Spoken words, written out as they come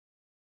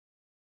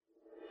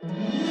It's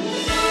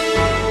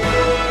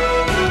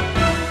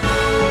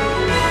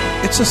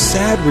a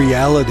sad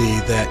reality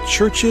that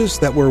churches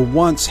that were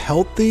once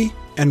healthy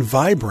and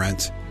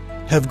vibrant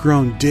have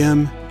grown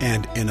dim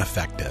and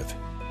ineffective.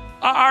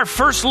 Our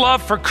first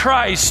love for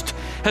Christ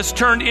has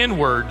turned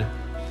inward.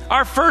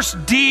 Our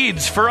first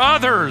deeds for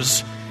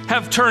others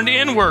have turned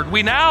inward.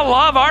 We now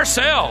love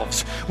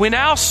ourselves. We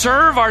now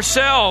serve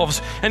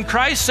ourselves. And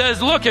Christ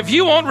says, look, if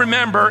you won't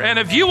remember, and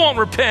if you won't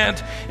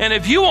repent, and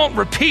if you won't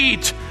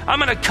repeat, I'm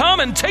going to come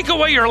and take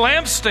away your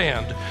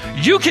lampstand.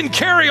 You can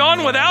carry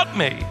on without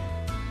me.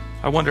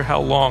 I wonder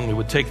how long it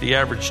would take the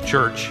average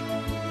church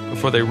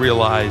before they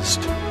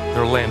realized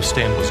their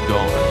lampstand was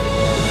gone.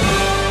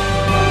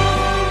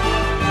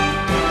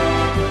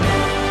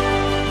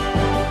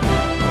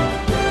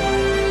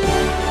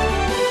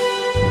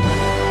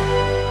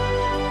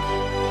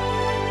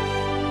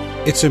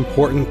 It's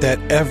important that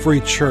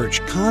every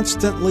church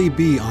constantly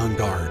be on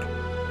guard.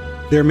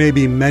 There may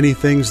be many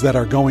things that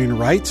are going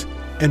right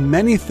and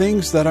many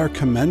things that are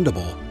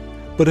commendable,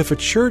 but if a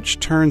church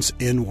turns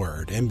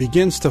inward and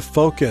begins to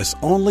focus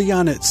only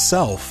on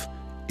itself,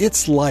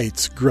 its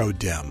lights grow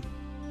dim.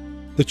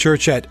 The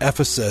church at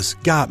Ephesus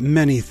got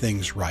many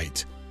things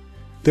right.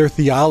 Their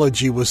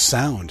theology was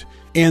sound,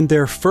 and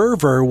their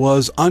fervor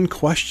was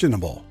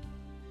unquestionable.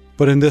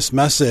 But in this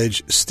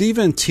message,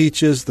 Stephen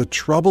teaches the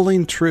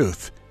troubling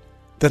truth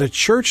that a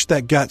church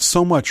that got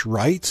so much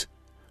right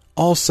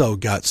also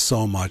got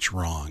so much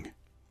wrong.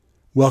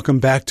 Welcome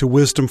back to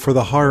Wisdom for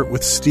the Heart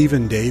with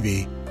Stephen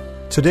Davey.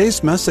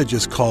 Today's message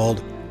is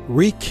called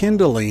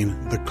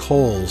Rekindling the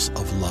Coals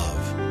of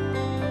Love.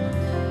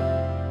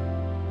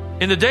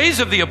 In the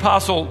days of the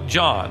Apostle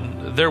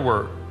John, there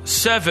were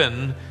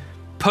 7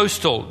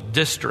 postal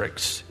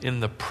districts in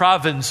the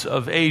province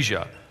of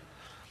Asia.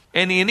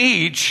 And in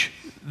each,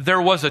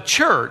 there was a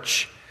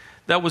church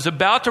that was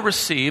about to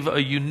receive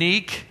a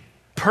unique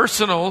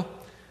personal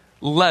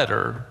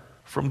letter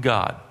from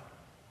God.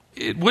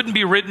 It wouldn't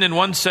be written in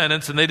one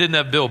sentence, and they didn't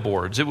have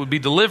billboards. It would be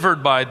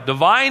delivered by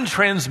divine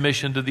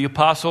transmission to the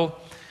Apostle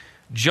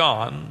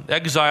John,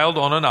 exiled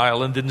on an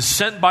island and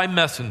sent by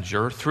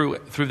messenger through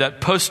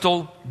that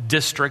postal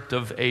district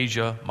of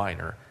Asia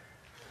Minor.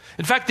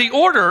 In fact, the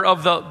order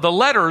of the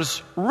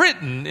letters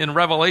written in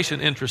Revelation,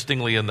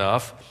 interestingly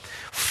enough,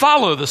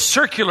 follow the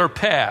circular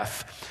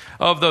path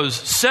of those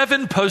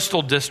 7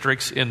 postal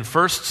districts in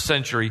first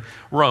century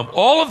Rome.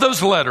 All of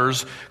those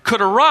letters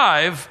could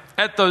arrive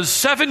at those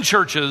 7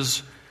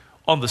 churches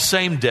on the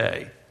same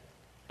day.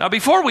 Now,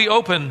 before we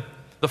open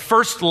the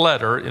first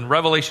letter in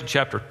Revelation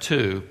chapter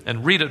 2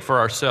 and read it for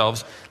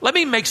ourselves, let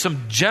me make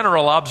some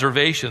general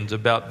observations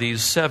about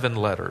these 7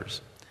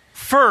 letters.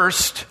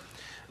 First,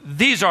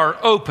 these are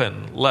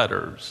open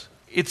letters.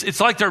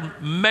 It's like they're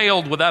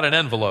mailed without an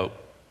envelope.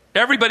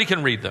 Everybody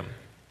can read them,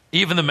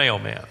 even the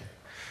mailman.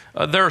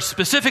 They're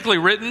specifically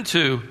written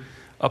to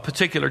a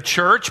particular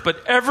church,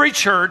 but every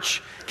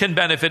church can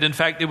benefit. In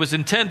fact, it was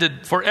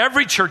intended for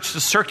every church to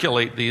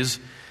circulate these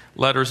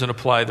letters and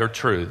apply their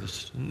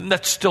truths. And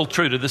that's still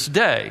true to this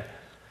day.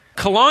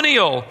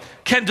 Colonial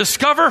can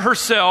discover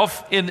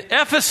herself in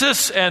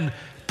Ephesus and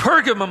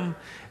Pergamum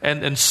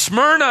and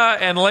Smyrna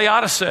and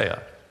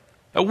Laodicea.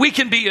 We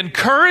can be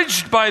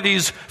encouraged by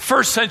these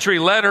first century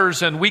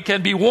letters, and we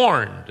can be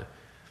warned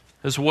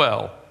as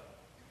well.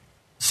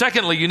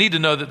 Secondly, you need to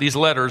know that these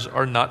letters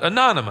are not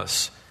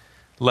anonymous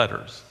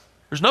letters.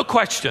 There's no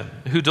question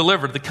who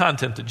delivered the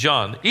content to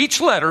John. Each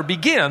letter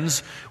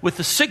begins with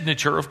the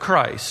signature of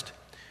Christ.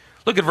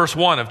 Look at verse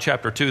 1 of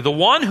chapter 2. The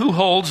one who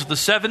holds the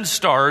 7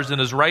 stars in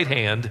his right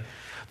hand,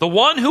 the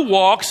one who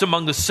walks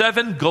among the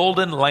 7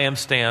 golden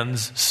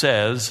lampstands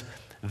says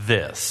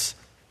this.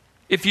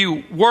 If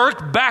you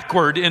work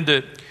backward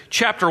into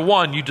chapter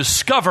 1, you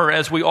discover,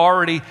 as we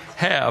already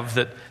have,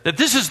 that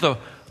this is the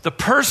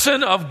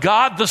person of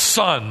God the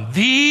Son,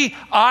 the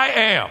I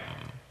Am,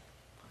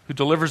 who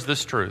delivers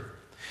this truth.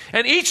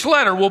 And each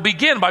letter will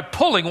begin by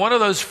pulling one of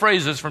those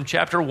phrases from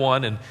chapter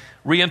 1 and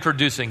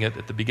reintroducing it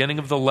at the beginning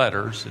of the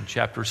letters in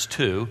chapters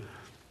 2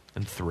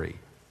 and 3.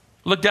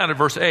 Look down at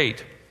verse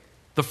 8.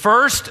 The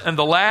first and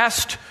the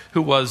last,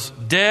 who was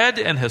dead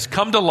and has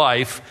come to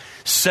life,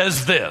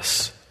 says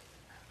this.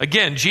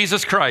 Again,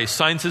 Jesus Christ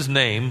signs his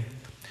name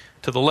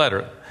to the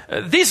letter.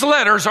 These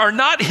letters are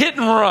not hit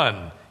and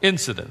run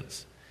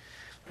incidents.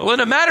 Well, in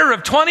a matter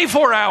of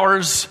 24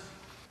 hours,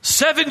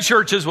 7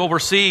 churches will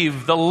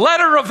receive the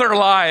letter of their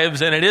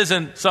lives, and it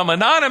isn't some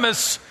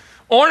anonymous,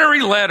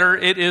 ornery letter.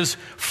 It is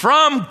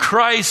from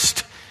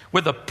Christ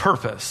with a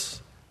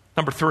purpose.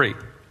 Number 3,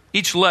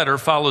 each letter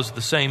follows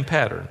the same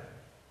pattern.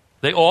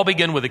 They all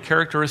begin with a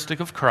characteristic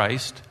of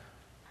Christ.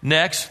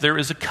 Next, there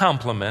is a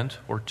compliment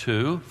or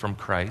 2 from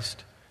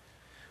Christ.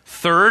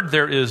 Third,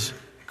 there is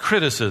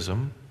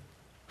criticism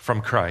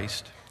from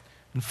Christ.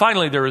 And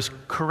finally, there is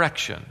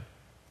correction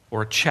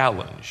or a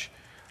challenge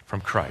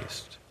from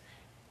Christ.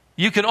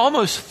 You can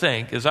almost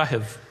think, as I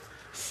have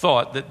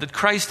thought, that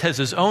Christ has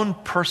his own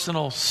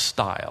personal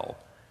style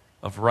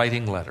of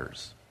writing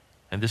letters.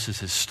 And this is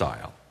his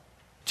style.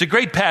 It's a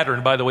great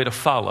pattern, by the way, to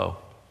follow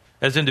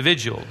as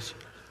individuals.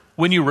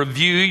 when you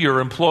review your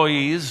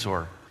employees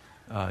or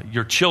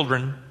your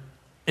children.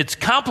 It's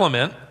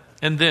compliment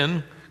and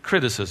then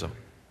criticism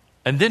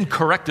and then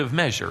corrective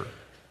measure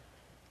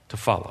to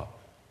follow.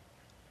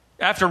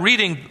 After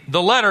reading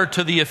the letter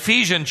to the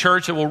Ephesian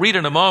church that we'll read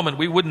in a moment,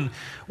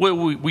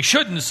 we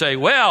shouldn't say,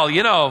 well,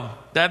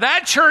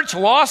 that church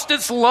lost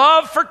its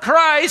love for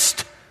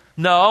Christ.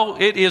 No,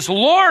 it is,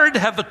 Lord,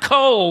 have the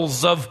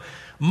coals of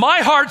my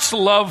heart's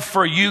love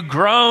for you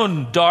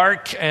grown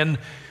dark and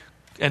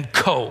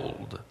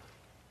cold.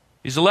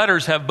 These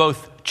letters have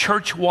both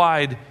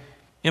church-wide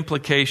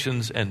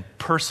implications and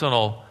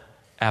personal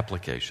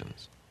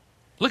applications.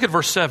 Look at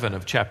verse 7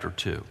 of chapter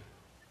 2.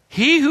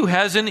 He who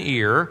has an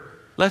ear,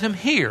 let him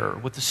hear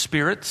what the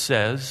Spirit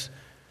says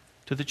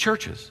to the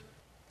churches.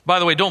 By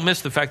the way, don't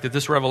miss the fact that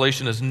this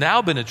revelation has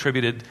now been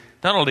attributed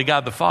not only to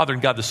God the Father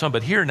and God the Son,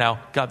 but here now,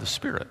 God the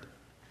Spirit.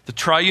 The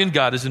triune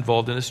God is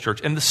involved in His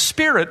church. And the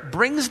Spirit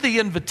brings the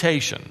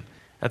invitation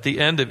at the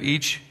end of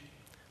each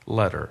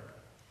letter.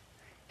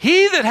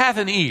 He that hath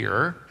an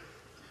ear,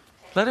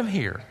 let him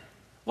hear.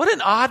 What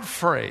an odd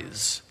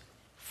phrase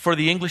for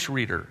the English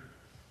reader.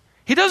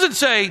 He doesn't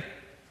say,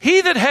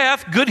 he that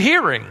hath good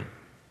hearing.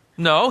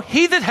 No,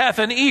 he that hath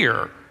an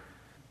ear.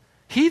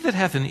 He that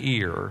hath an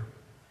ear,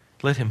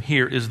 let him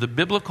hear, is the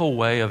biblical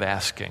way of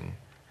asking,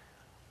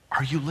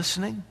 are you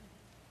listening?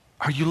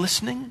 Are you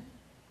listening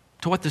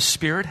to what the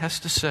Spirit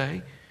has to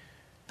say?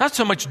 Not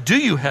so much do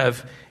you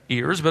have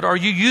ears, but are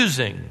you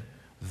using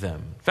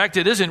them? In fact,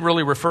 it isn't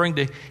really referring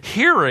to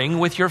hearing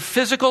with your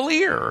physical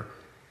ear.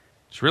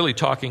 It's really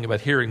talking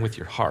about hearing with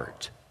your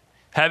heart.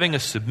 Having a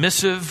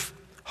submissive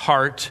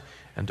heart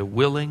and a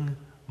willing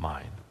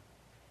mind.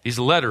 These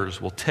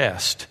letters will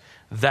test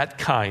that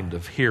kind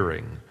of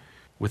hearing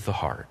with the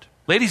heart.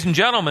 Ladies and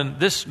gentlemen,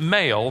 this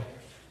mail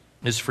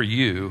is for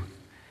you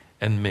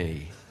and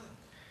me,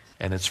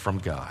 and it's from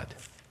God.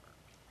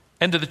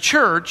 And to the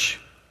church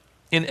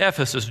in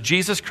Ephesus,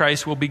 Jesus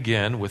Christ will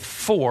begin with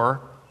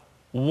 4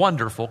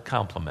 wonderful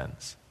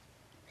compliments.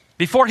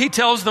 Before he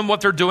tells them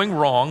what they're doing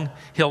wrong,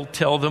 he'll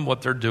tell them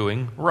what they're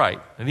doing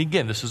right. And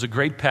again, this is a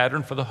great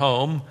pattern for the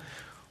home,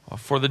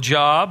 for the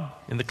job,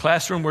 in the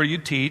classroom where you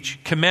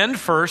teach. Commend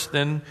first,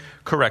 then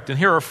correct. And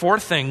here are 4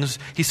 things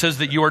he says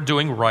that you are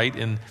doing right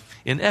in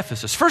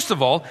Ephesus. First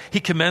of all, he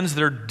commends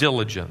their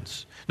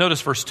diligence.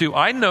 Notice verse 2,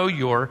 I know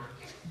your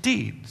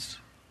deeds.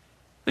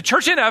 The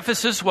church in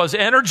Ephesus was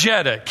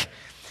energetic.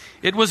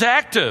 It was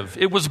active.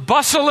 It was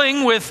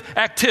bustling with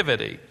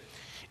activity.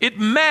 It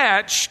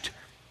matched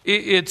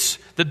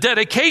the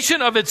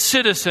dedication of its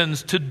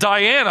citizens to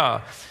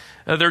Diana,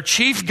 their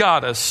chief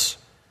goddess.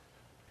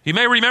 You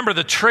may remember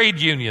the trade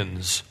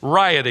unions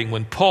rioting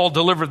when Paul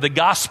delivered the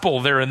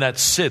gospel there in that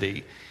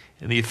city,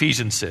 in the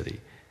Ephesian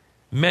city.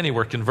 Many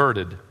were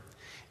converted.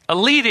 A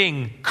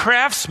leading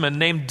craftsman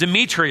named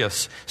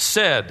Demetrius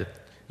said,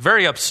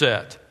 very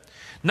upset,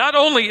 not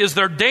only is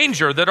there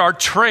danger that our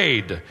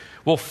trade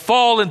will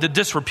fall into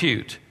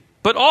disrepute,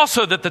 but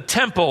also that the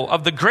temple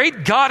of the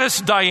great goddess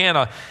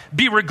Diana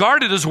be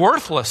regarded as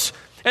worthless,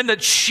 and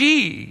that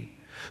she,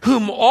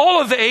 whom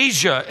all of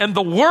Asia and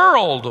the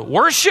world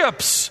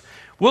worships,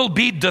 will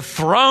be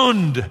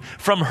dethroned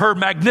from her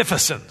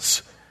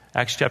magnificence.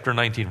 Acts chapter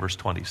 19, verse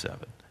 27.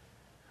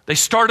 They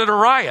started a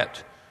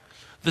riot.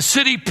 The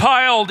city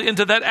piled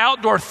into that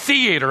outdoor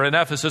theater in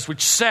Ephesus,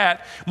 which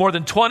sat more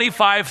than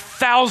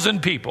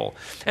 25,000 people.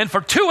 And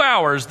for 2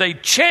 hours, they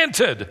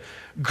chanted,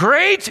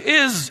 "Great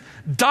is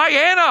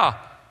Diana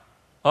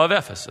of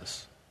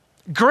Ephesus.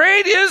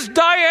 Great is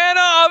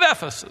Diana of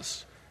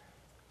Ephesus."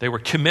 They were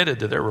committed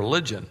to their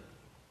religion.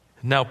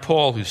 Now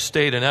Paul, who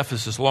stayed in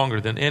Ephesus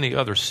longer than any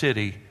other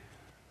city,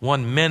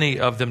 won many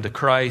of them to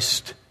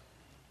Christ.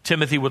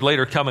 Timothy would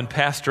later come and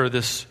pastor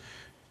this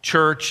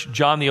church.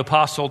 John the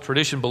Apostle,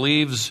 tradition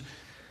believes,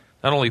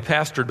 not only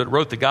pastored but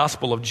wrote the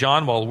Gospel of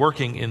John while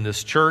working in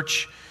this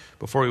church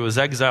before he was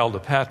exiled to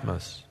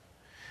Patmos.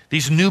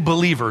 These new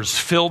believers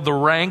filled the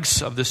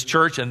ranks of this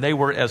church, and they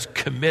were as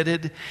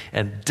committed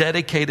and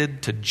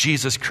dedicated to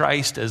Jesus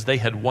Christ as they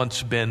had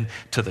once been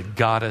to the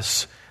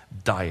goddess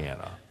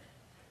Diana.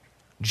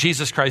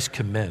 Jesus Christ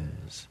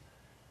commends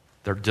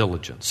their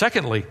diligence.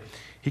 Secondly,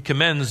 he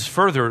commends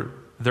further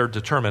their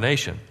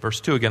determination. Verse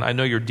 2 again, I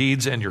know your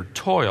deeds and your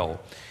toil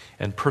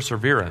and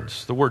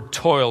perseverance. The word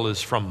toil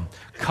is from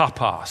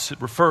kapos.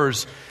 It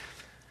refers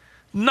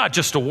not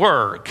just to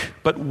work,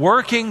 but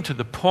working to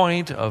the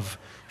point of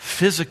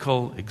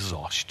physical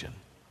exhaustion.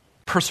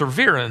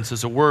 Perseverance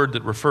is a word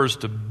that refers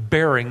to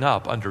bearing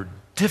up under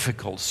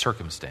difficult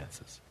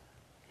circumstances,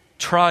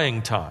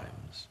 trying times.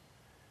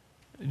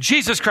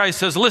 Jesus Christ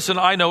says, listen,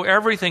 I know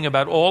everything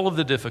about all of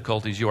the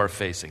difficulties you are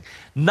facing,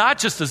 not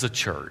just as a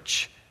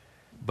church,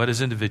 but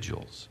as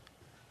individuals.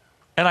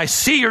 And I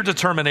see your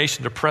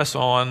determination to press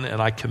on,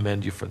 and I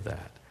commend you for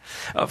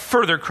that.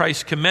 Further,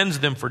 Christ commends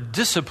them for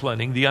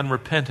disciplining the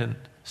unrepentant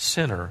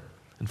sinner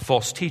and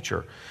false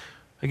teacher.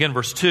 Again,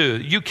 verse 2,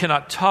 you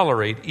cannot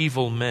tolerate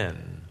evil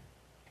men,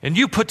 and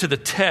you put to the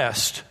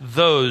test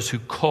those who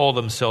call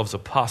themselves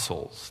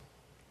apostles,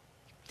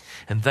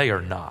 and they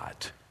are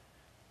not.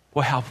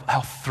 Boy, how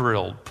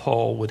thrilled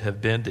Paul would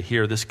have been to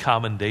hear this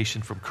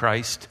commendation from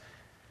Christ.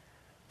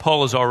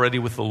 Paul is already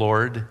with the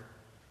Lord.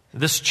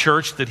 This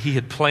church that he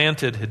had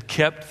planted had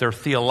kept their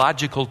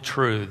theological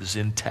truths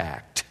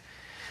intact.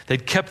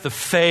 They'd kept the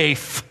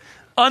faith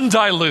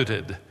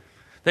undiluted.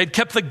 They'd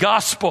kept the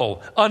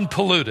gospel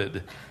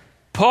unpolluted.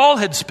 Paul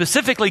had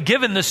specifically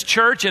given this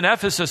church in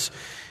Ephesus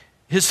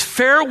his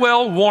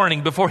farewell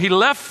warning before he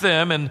left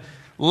them and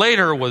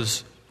later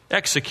was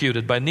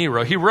executed by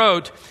Nero. He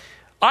wrote,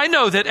 "I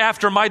know that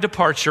after my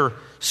departure,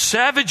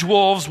 savage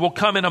wolves will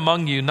come in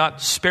among you,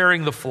 not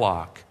sparing the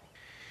flock.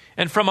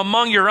 And from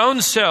among your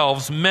own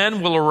selves,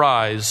 men will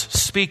arise,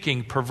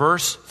 speaking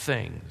perverse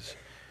things,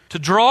 to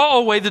draw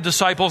away the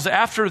disciples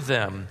after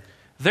them.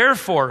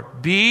 Therefore,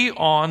 be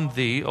on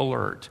the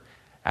alert."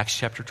 Acts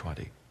chapter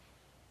 20.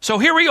 So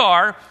here we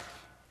are,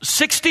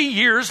 60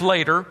 years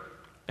later,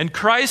 and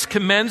Christ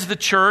commends the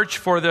church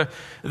for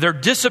their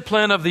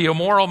discipline of the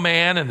immoral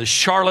man and the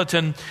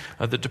charlatan.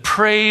 The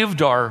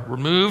depraved are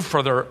removed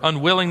for their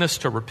unwillingness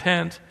to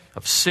repent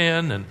of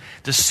sin, and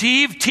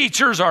deceived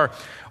teachers are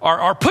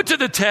put to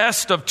the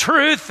test of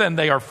truth, and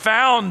they are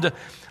found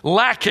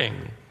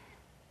lacking,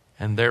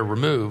 and they're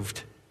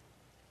removed.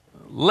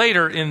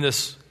 Later in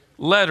this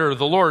letter,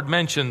 the Lord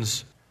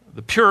mentions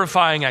the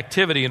purifying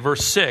activity in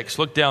verse 6.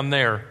 Look down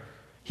there.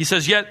 He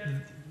says, "Yet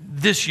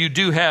this you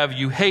do have,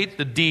 you hate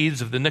the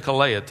deeds of the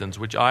Nicolaitans,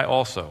 which I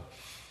also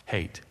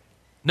hate."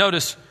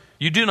 Notice,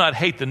 you do not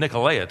hate the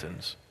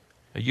Nicolaitans.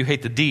 You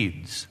hate the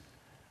deeds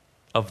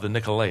of the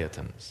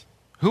Nicolaitans.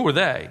 Who were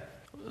they?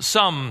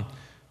 Some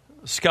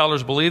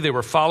scholars believe they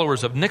were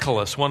followers of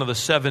Nicholas, one of the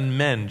 7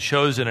 men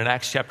chosen in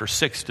Acts chapter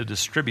 6 to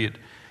distribute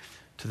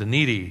to the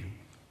needy,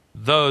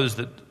 those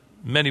that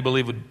many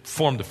believe would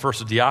form the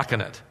first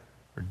diaconate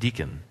or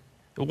deacon.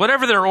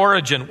 Whatever their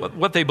origin,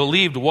 what they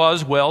believed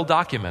was well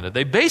documented.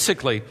 They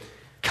basically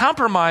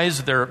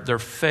compromised their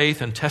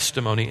faith and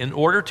testimony in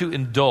order to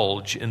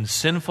indulge in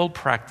sinful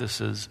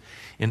practices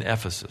in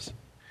Ephesus.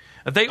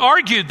 They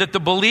argued that the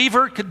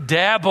believer could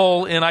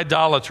dabble in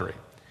idolatry.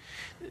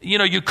 You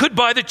know, you could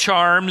buy the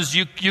charms,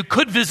 you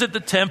could visit the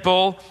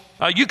temple,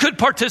 you could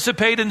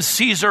participate in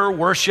Caesar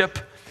worship.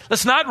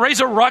 Let's not raise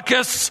a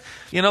ruckus.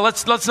 You know,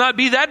 let's not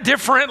be that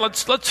different.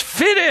 Let's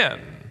fit in.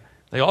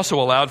 They also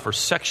allowed for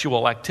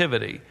sexual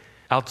activity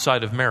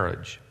outside of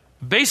marriage.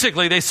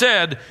 Basically, they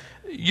said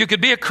you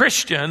could be a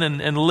Christian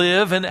and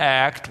live and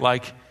act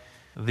like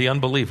the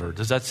unbeliever.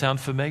 Does that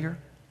sound familiar?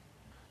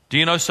 Do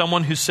you know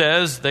someone who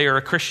says they are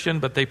a Christian,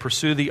 but they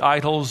pursue the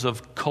idols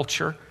of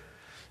culture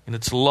and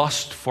its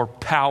lust for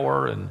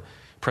power and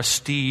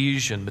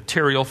prestige and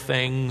material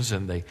things,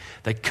 and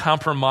they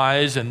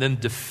compromise and then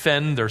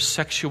defend their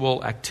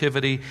sexual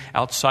activity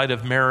outside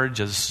of marriage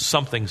as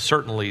something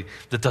certainly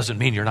that doesn't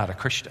mean you're not a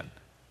Christian?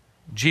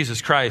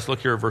 Jesus Christ, look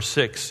here at verse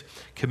 6,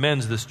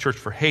 commends this church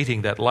for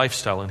hating that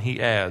lifestyle, and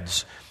he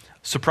adds,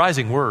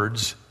 surprising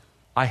words,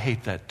 "I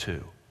hate that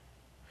too."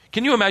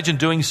 Can you imagine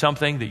doing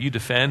something that you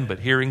defend, but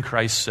hearing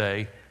Christ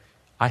say,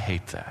 "I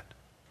hate that.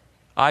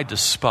 I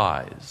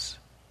despise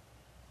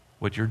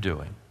what you're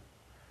doing"?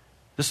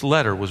 This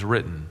letter was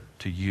written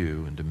to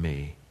you and to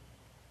me.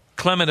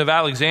 Clement of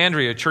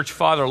Alexandria, a church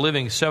father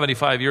living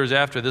 75 years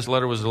after this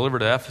letter was delivered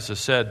to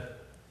Ephesus, said,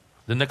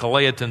 "The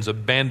Nicolaitans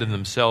abandoned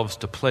themselves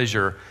to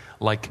pleasure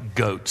like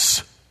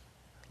goats,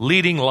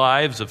 leading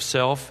lives of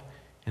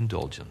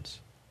self-indulgence."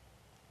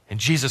 And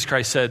Jesus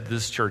Christ said to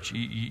this church,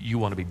 you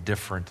want to be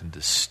different and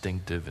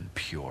distinctive and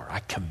pure. I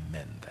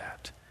commend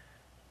that.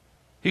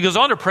 He goes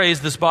on to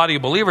praise this body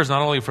of believers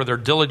not only for their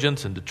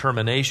diligence and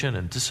determination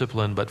and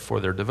discipline, but for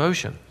their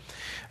devotion.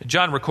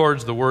 John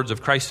records the words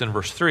of Christ in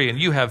verse 3, "And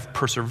you have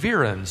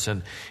perseverance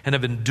and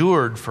have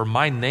endured for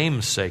my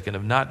name's sake and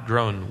have not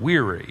grown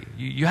weary."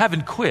 You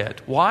haven't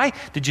quit. Why?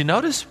 Did you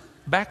notice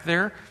back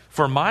there?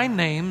 For my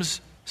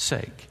name's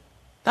sake.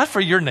 Not for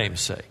your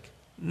name's sake.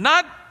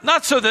 Not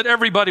so that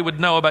everybody would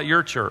know about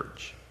your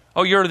church.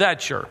 Oh, you're that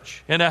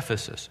church in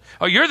Ephesus.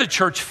 Oh, you're the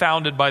church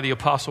founded by the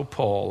Apostle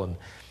Paul and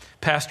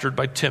pastored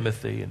by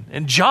Timothy.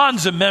 And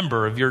John's a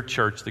member of your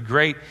church, the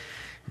great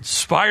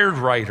inspired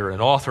writer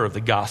and author of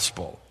the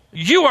gospel.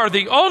 You are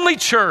the only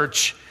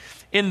church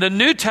in the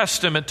New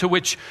Testament to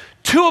which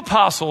 2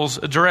 apostles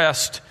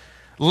addressed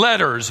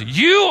letters.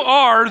 You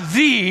are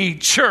the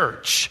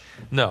church.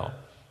 No,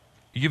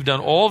 you've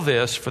done all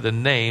this for the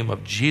name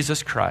of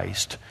Jesus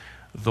Christ,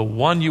 the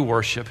one you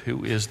worship,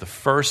 who is the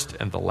first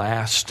and the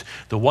last,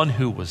 the one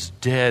who was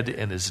dead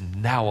and is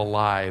now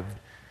alive,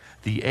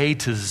 the A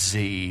to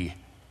Z,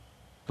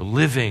 the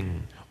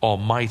living,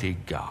 almighty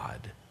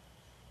God.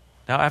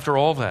 Now, after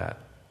all that,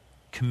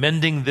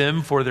 commending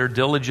them for their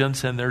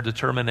diligence and their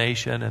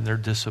determination and their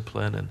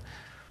discipline and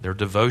their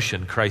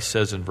devotion, Christ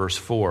says in verse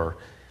 4,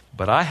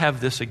 "But I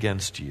have this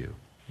against you.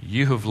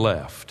 You have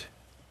left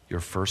your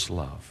first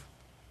love."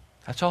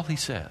 That's all he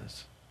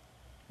says.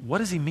 What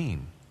does he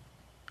mean?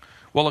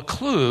 Well, a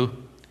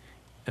clue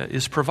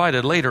is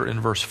provided later in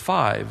verse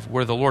 5,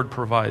 where the Lord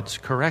provides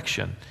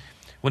correction.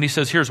 When he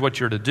says, here's what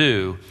you're to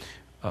do.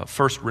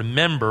 First,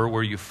 remember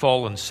where you've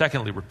fallen.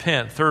 Secondly,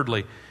 repent.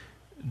 Thirdly,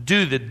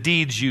 do the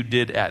deeds you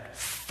did at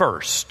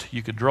first.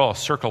 You could draw a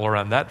circle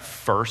around that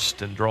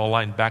first and draw a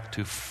line back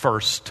to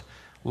first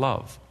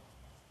love.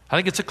 I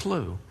think it's a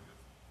clue.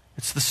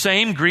 It's the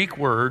same Greek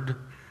word.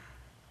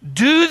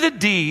 Do the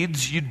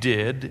deeds you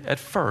did at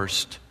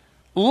first.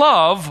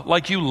 Love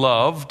like you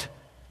loved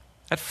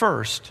at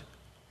first.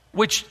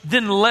 Which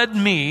then led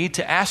me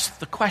to ask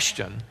the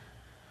question,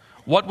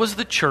 what was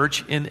the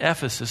church in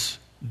Ephesus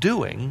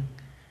doing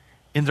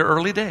in their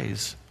early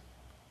days?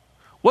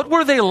 What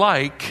were they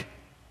like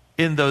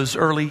in those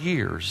early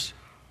years?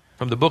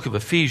 From the book of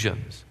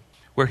Ephesians,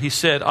 where he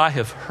said, I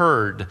have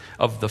heard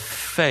of the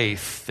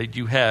faith that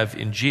you have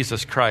in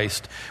Jesus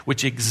Christ,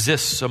 which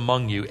exists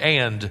among you,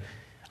 and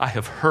I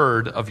have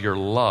heard of your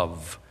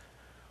love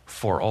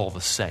for all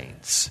the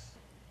saints.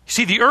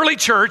 See, the early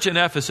church in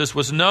Ephesus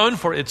was known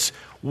for its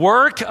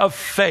work of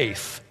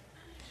faith,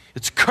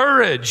 its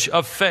courage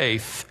of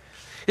faith,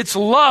 its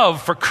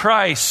love for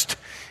Christ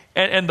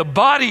and the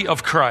body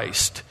of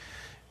Christ,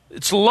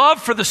 its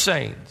love for the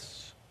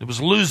saints. It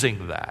was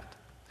losing that.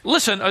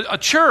 Listen, a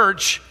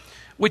church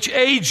which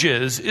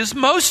ages is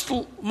most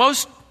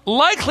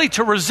likely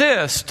to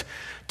resist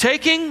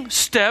taking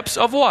steps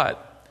of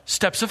what?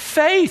 Steps of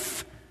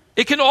faith.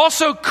 It can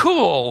also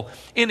cool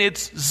in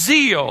its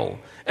zeal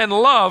and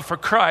love for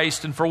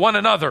Christ and for one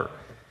another.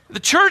 The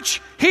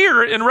church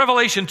here in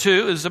Revelation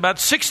 2 is about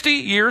 60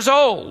 years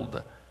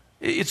old.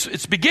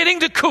 It's beginning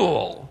to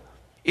cool.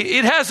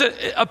 It has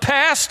a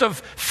past of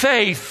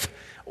faith.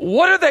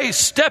 What are they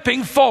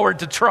stepping forward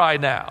to try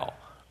now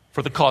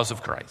for the cause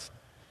of Christ?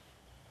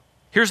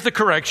 Here's the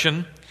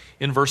correction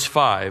in verse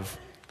 5.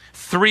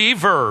 3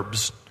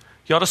 verbs.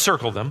 You ought to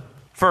circle them.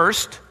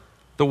 First,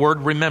 the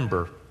word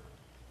remember.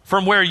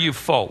 From where you've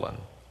fallen.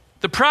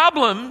 The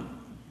problem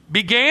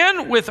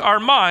began with our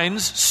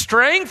minds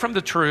straying from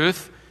the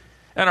truth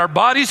and our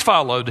bodies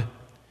followed.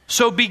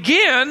 So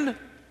begin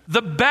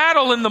the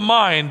battle in the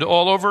mind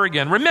all over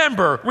again.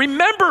 Remember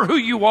who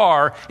you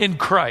are in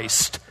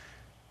Christ.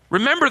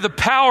 Remember the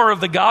power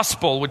of the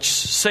gospel which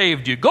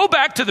saved you. Go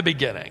back to the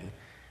beginning,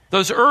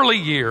 those early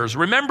years.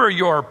 Remember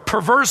your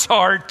perverse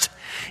heart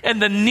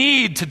and the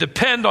need to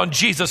depend on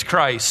Jesus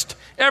Christ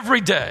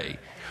every day.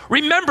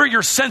 Remember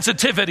your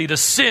sensitivity to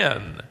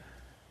sin.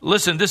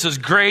 Listen, this is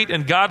great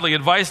and godly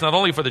advice, not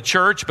only for the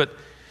church, but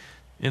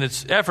in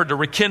its effort to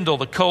rekindle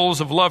the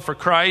coals of love for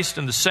Christ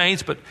and the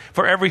saints, but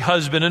for every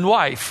husband and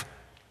wife.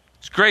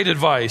 It's great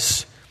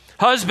advice.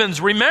 Husbands,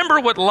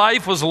 remember what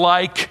life was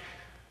like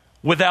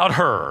without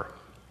her.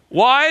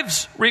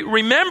 Wives,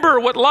 remember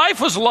what life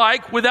was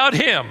like without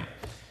him.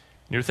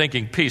 You're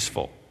thinking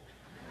peaceful.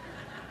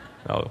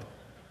 No.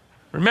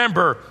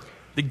 Remember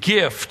the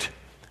gift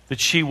that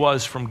she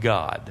was from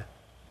God.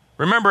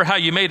 Remember how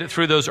you made it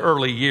through those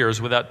early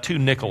years without 2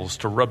 nickels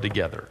to rub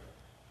together.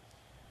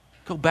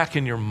 Go back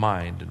in your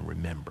mind and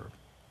remember.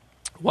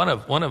 One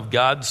of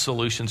God's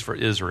solutions for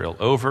Israel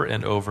over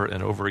and over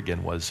and over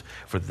again was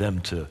for them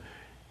to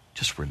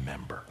just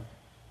remember.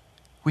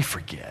 We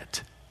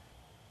forget.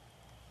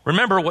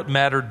 Remember what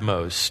mattered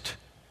most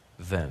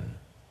then.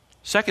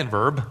 Second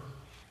verb,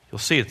 you'll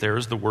see it there,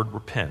 is the word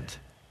repent.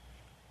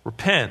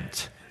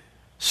 Repent.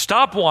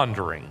 Stop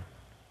wandering.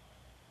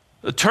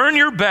 Turn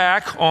your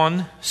back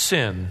on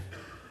sin.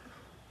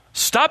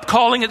 Stop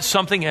calling it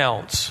something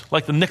else,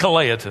 like the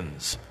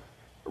Nicolaitans.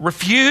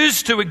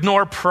 Refuse to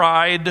ignore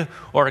pride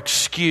or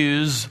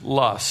excuse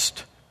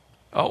lust.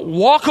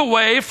 Walk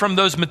away from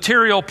those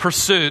material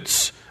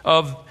pursuits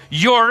of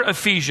your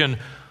Ephesian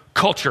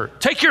culture.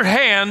 Take your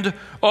hand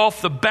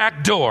off the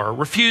back door.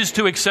 Refuse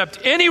to accept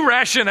any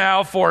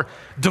rationale for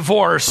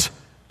divorce.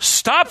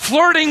 Stop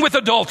flirting with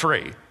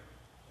adultery.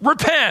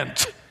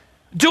 Repent.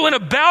 Do an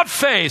about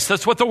face.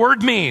 That's what the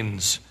word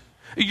means.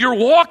 You're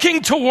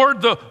walking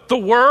toward the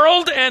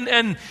world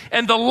and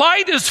the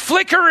light is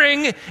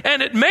flickering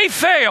and it may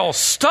fail.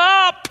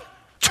 Stop.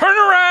 Turn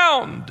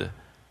around.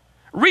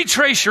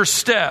 Retrace your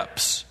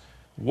steps.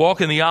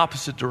 Walk in the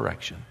opposite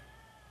direction.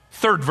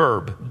 Third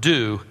verb,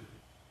 do.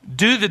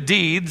 Do the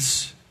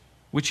deeds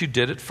which you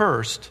did at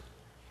first.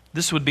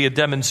 This would be a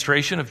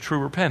demonstration of true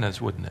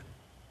repentance, wouldn't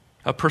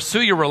it?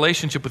 Pursue your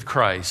relationship with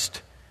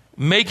Christ.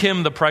 Make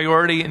him the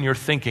priority in your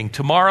thinking.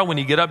 Tomorrow when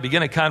you get up,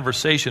 begin a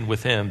conversation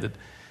with him that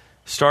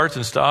starts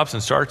and stops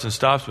and starts and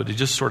stops, but it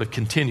just sort of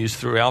continues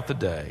throughout the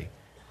day.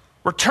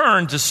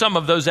 Return to some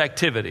of those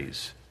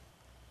activities.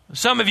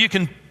 Some of you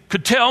could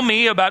tell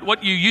me about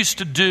what you used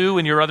to do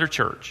in your other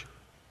church.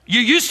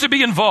 You used to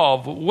be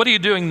involved. What are you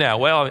doing now?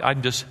 Well,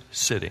 I'm just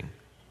sitting.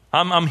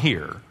 I'm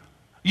here.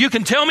 You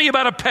can tell me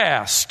about a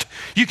past.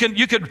 You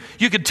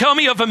could tell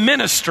me of a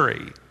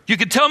ministry. You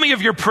could tell me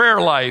of your prayer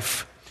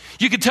life.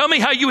 You could tell me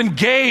how you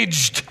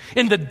engaged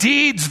in the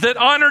deeds that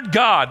honored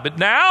God. But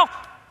now,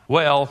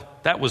 well,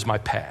 that was my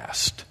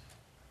past.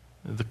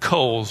 The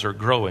coals are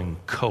growing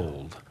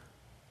cold.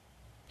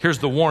 Here's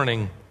the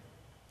warning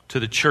to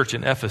the church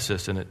in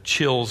Ephesus, and it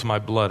chills my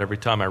blood every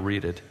time I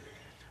read it.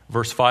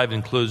 Verse 5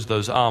 includes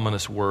those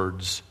ominous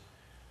words,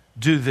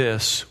 do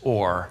this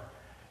or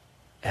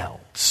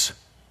else.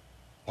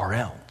 Or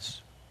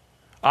else.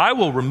 I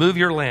will remove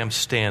your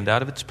lampstand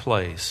out of its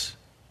place.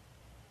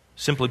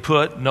 Simply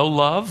put, no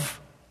love,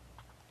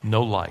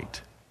 no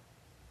light.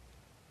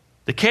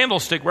 The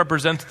candlestick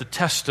represents the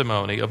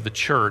testimony of the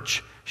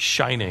church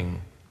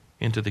shining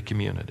into the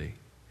community.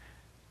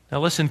 Now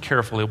listen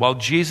carefully. While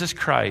Jesus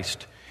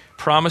Christ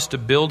promised to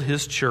build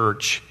his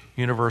church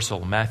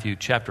universal, Matthew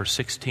chapter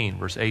 16,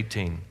 verse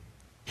 18,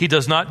 he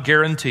does not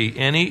guarantee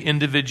any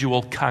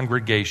individual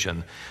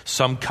congregation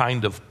some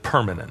kind of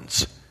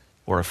permanence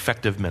or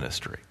effective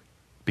ministry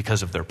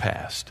because of their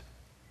past.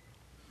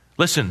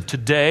 Listen,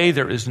 today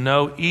there is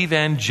no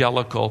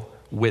evangelical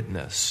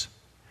witness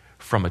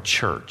from a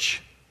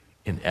church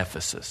in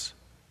Ephesus.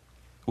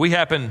 We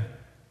happen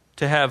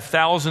to have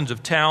thousands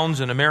of towns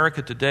in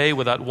America today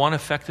without one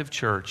effective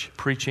church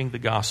preaching the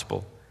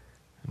gospel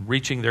and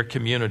reaching their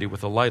community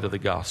with the light of the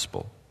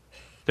gospel.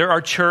 There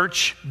are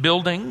church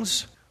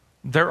buildings,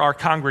 there are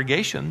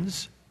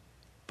congregations,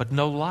 but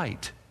no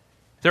light.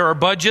 There are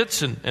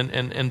budgets and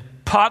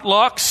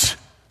potlucks,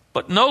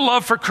 but no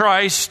love for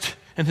Christ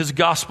and his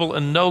gospel,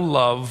 and no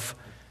love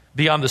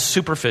beyond the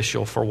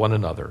superficial for one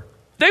another.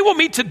 They will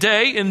meet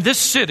today in this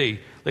city,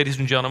 ladies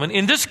and gentlemen,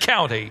 in this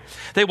county.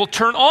 They will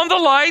turn on the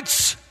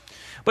lights,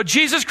 but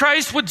Jesus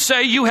Christ would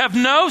say, you have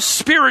no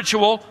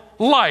spiritual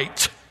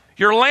light.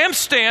 Your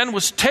lampstand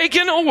was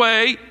taken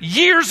away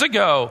years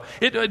ago.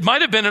 It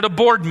might have been at a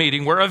board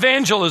meeting where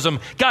evangelism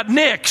got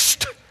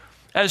nixed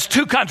as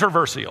too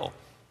controversial.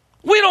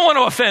 We don't want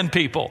to offend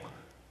people.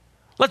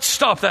 Let's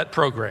stop that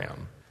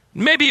program.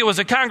 Maybe it was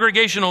a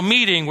congregational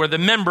meeting where the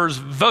members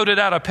voted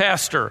out a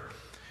pastor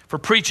for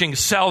preaching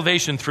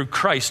salvation through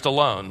Christ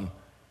alone.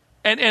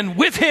 And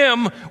with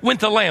him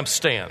went the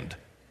lampstand.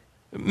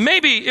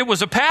 Maybe it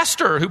was a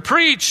pastor who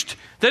preached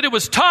that it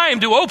was time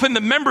to open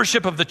the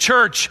membership of the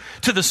church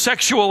to the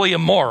sexually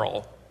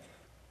immoral.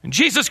 And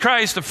Jesus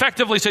Christ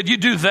effectively said, you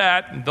do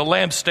that, and the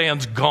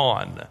lampstand's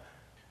gone.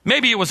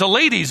 Maybe it was a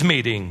ladies'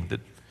 meeting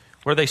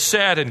where they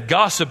sat and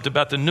gossiped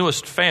about the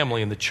newest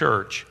family in the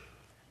church.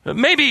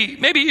 Maybe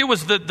it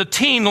was the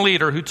teen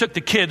leader who took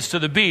the kids to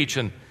the beach,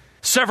 and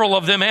several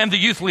of them and the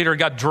youth leader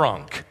got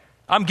drunk.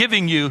 I'm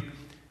giving you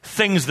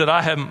things that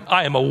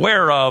I am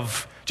aware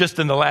of just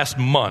in the last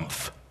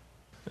month.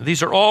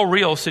 These are all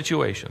real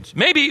situations.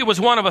 Maybe it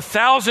was one of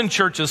 1,000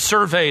 churches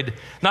surveyed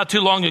not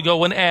too long ago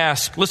when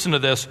asked, listen to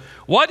this,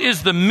 what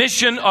is the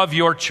mission of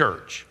your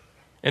church?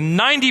 And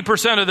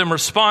 90% of them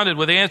responded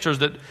with answers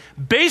that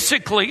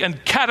basically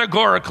and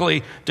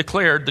categorically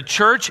declared the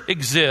church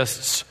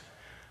exists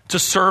to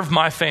serve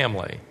my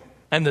family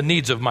and the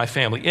needs of my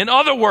family. In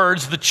other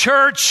words, the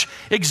church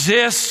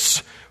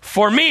exists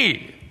for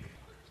me.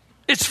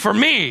 It's for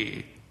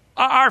me.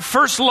 Our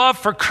first love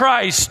for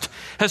Christ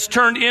has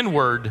turned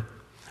inward.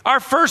 Our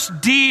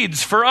first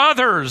deeds for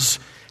others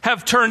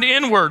have turned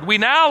inward. We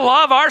now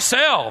love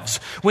ourselves.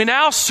 We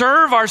now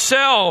serve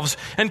ourselves.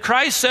 And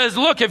Christ says,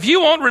 look, if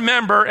you won't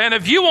remember, and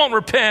if you won't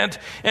repent,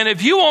 and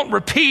if you won't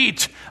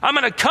repeat, I'm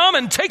going to come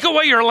and take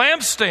away your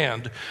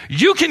lampstand.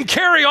 You can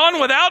carry on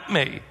without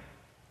me.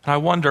 And I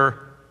wonder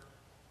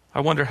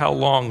how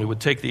long it would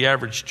take the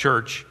average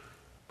church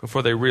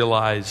before they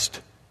realized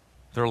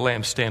their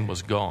lampstand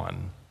was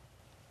gone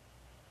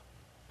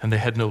and they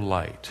had no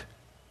light.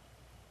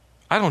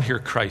 I don't hear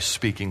Christ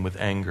speaking with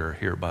anger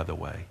here, by the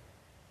way.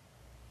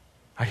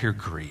 I hear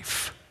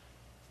grief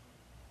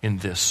in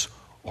this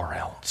or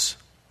else.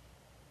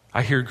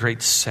 I hear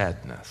great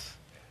sadness.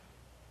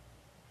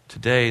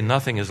 Today,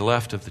 nothing is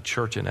left of the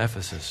church in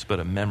Ephesus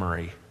but a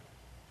memory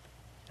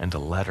and a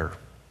letter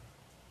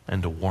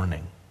and a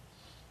warning.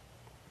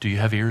 Do you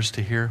have ears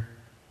to hear?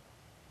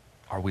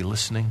 Are we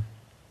listening?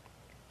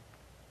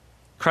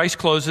 Christ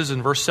closes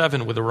in verse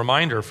 7 with a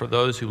reminder for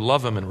those who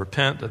love him and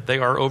repent that they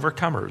are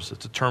overcomers.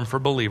 It's a term for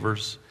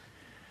believers.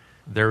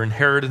 Their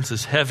inheritance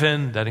is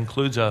heaven. That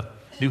includes a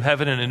new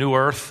heaven and a new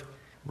earth,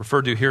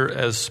 referred to here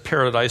as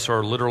paradise,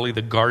 or literally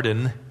the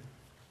garden,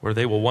 where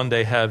they will one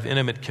day have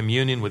intimate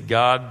communion with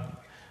God,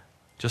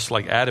 just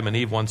like Adam and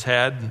Eve once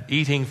had,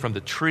 eating from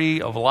the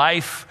tree of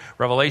life.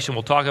 Revelation,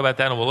 we'll talk about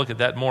that and we'll look at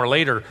that more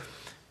later.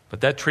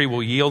 But that tree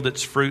will yield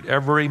its fruit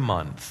every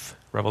month.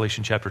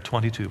 Revelation chapter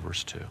 22,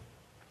 verse 2.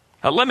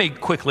 Let me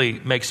quickly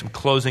make some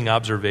closing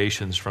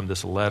observations from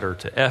this letter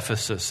to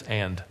Ephesus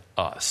and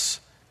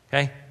us.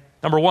 Okay?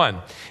 Number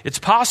one, it's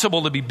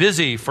possible to be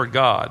busy for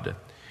God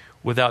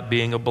without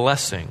being a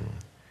blessing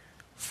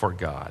for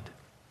God.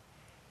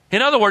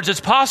 In other words, it's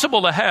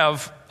possible to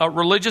have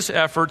religious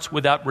efforts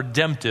without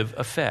redemptive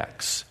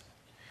effects.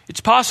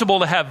 It's possible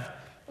to have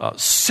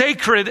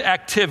sacred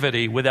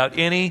activity without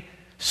any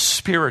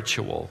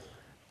spiritual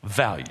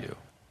value,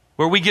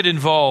 where we get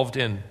involved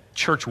in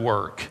church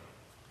work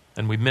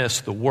and we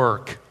miss the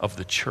work of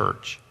the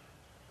church,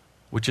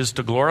 which is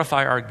to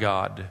glorify our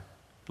God,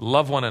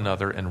 love one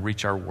another, and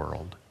reach our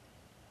world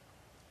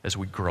as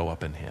we grow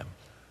up in him.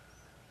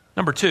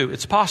 Number two,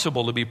 it's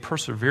possible to be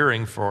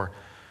persevering for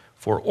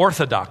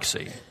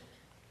orthodoxy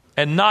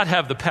and not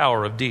have the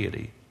power of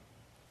deity.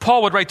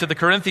 Paul would write to the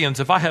Corinthians,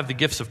 if I have the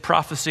gifts of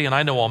prophecy and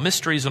I know all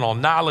mysteries and all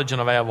knowledge and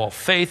if I have all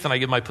faith and I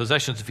give my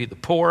possessions to feed the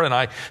poor and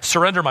I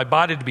surrender my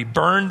body to be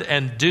burned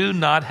and do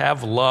not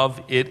have love,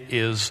 it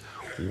is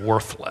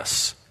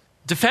worthless.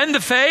 Defend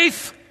the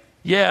faith?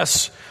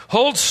 Yes.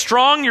 Hold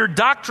strong your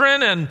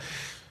doctrine, and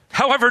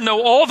however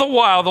know all the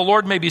while the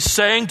Lord may be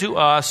saying to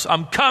us,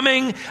 I'm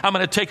coming, I'm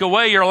going to take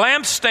away your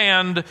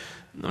lampstand,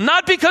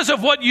 not because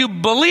of what you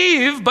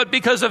believe, but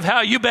because of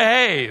how you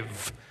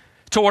behave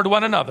toward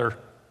one another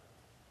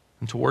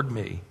and toward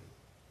me.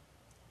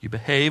 You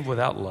behave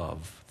without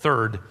love.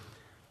 Third,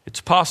 it's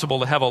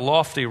possible to have a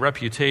lofty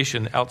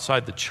reputation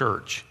outside the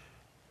church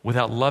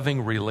without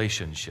loving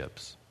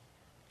relationships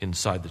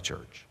inside the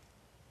church.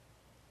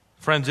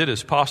 Friends, it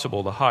is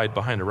possible to hide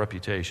behind a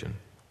reputation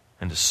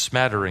and a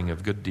smattering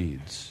of good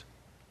deeds.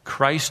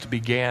 Christ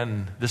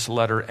began this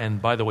letter,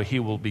 and by the way, he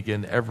will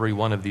begin every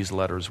one of these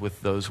letters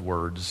with those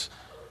words,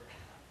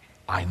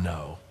 I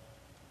know.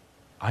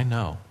 I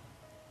know.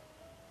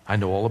 I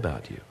know all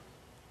about you.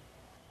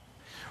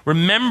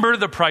 Remember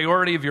the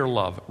priority of your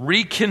love.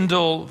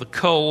 Rekindle the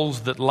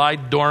coals that lie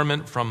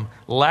dormant from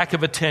lack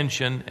of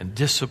attention and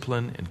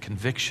discipline and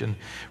conviction.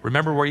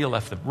 Remember where you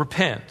left them.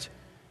 Repent.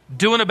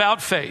 Do an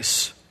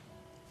about-face.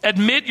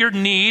 Admit your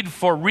need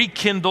for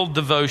rekindled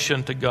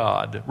devotion to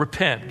God.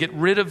 Repent. Get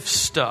rid of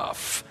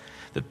stuff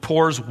that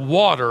pours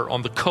water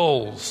on the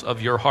coals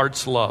of your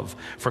heart's love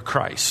for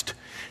Christ.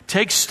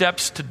 Take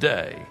steps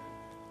today.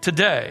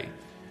 Today.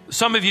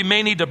 Some of you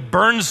may need to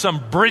burn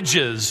some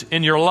bridges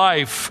in your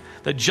life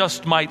that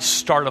just might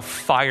start a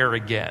fire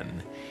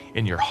again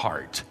in your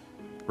heart.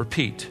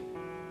 Repeat.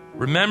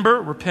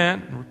 Remember,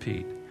 repent, and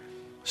repeat.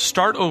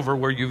 Start over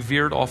where you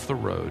veered off the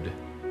road.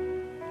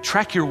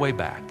 Track your way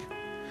back.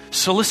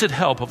 Solicit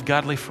help of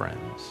godly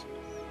friends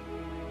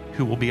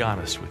who will be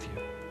honest with you.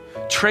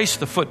 Trace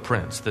the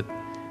footprints that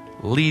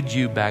lead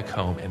you back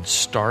home and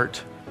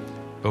start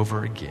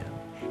over again.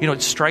 You know,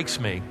 it strikes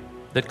me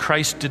that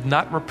Christ did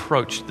not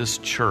reproach this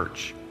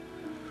church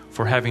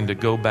for having to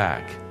go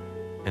back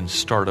and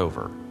start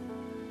over.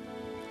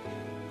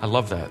 I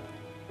love that.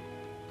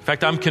 In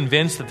fact, I'm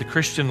convinced that the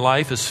Christian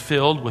life is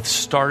filled with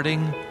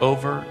starting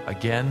over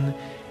again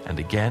and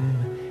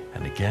again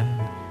and again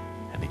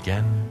and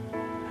again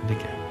and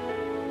again.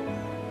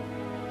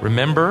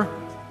 Remember,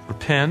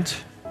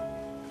 repent,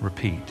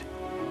 repeat.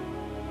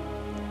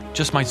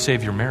 Just might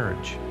save your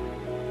marriage.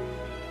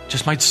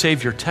 Just might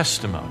save your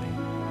testimony.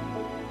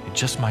 It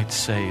just might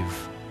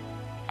save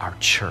our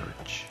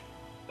church.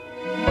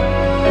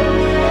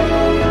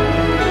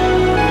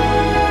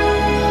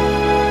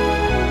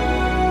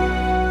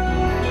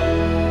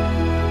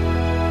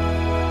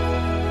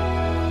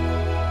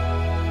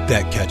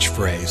 That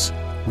catchphrase,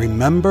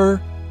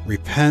 remember,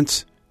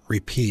 repent,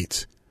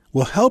 repeat,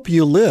 will help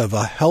you live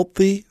a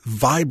healthy,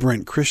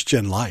 vibrant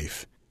Christian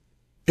life.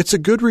 It's a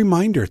good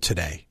reminder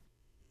today.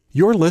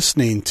 You're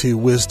listening to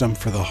Wisdom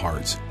for the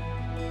Heart.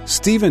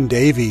 Stephen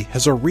Davey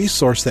has a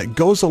resource that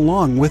goes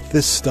along with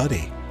this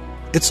study.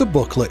 It's a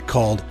booklet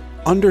called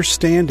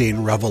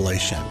Understanding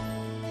Revelation.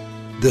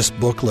 This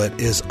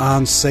booklet is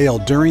on sale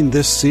during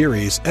this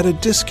series at a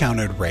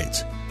discounted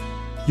rate.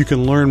 You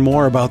can learn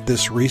more about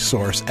this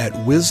resource at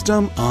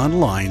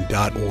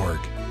wisdomonline.org,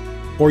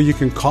 or you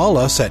can call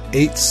us at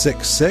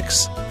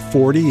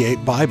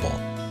 866-48-BIBLE.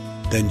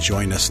 Then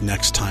join us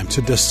next time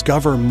to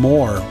discover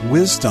more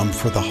wisdom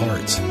for the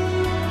heart.